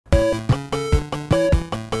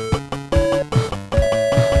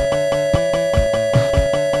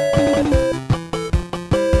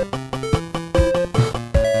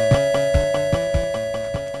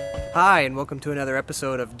Hi, and welcome to another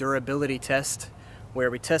episode of Durability Test,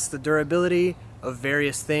 where we test the durability of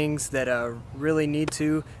various things that really need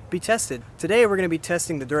to be tested. Today we're going to be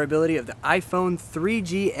testing the durability of the iPhone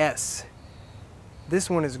 3GS.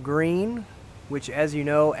 This one is green, which, as you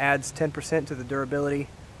know, adds 10% to the durability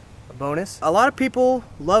bonus. A lot of people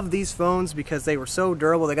love these phones because they were so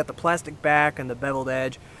durable. They got the plastic back and the beveled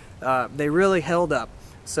edge. They really held up.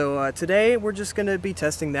 So today we're just going to be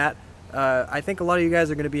testing that. I think a lot of you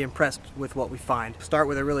guys are going to be impressed with what we find. Start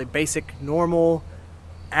with a really basic, normal,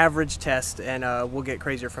 average test, and we'll get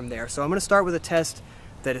crazier from there. So I'm going to start with a test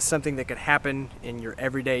that is something that could happen in your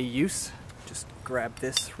everyday use. Just grab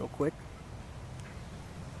this real quick.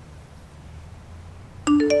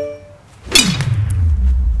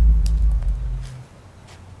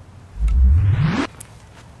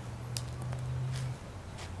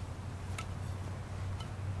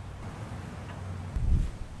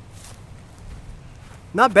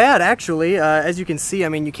 Not bad, actually. As you can see, I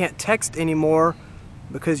mean, you can't text anymore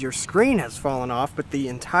because your screen has fallen off, but the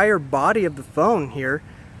entire body of the phone here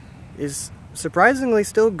is surprisingly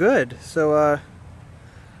still good. So I'm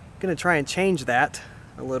gonna try and change that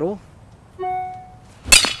a little.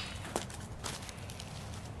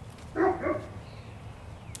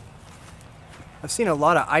 I've seen a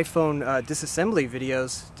lot of iPhone disassembly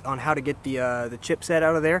videos on how to get the chipset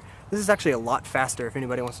out of there. This is actually a lot faster if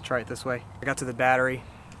anybody wants to try it this way. I got to the battery.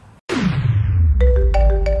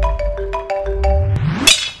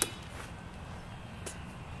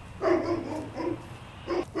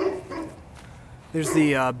 There's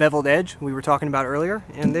the beveled edge we were talking about earlier,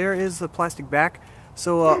 and there is the plastic back.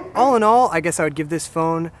 So all in all, I guess I would give this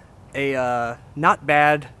phone a not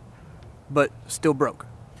bad, but still broke.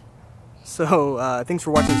 So thanks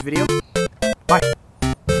for watching this video. Bye.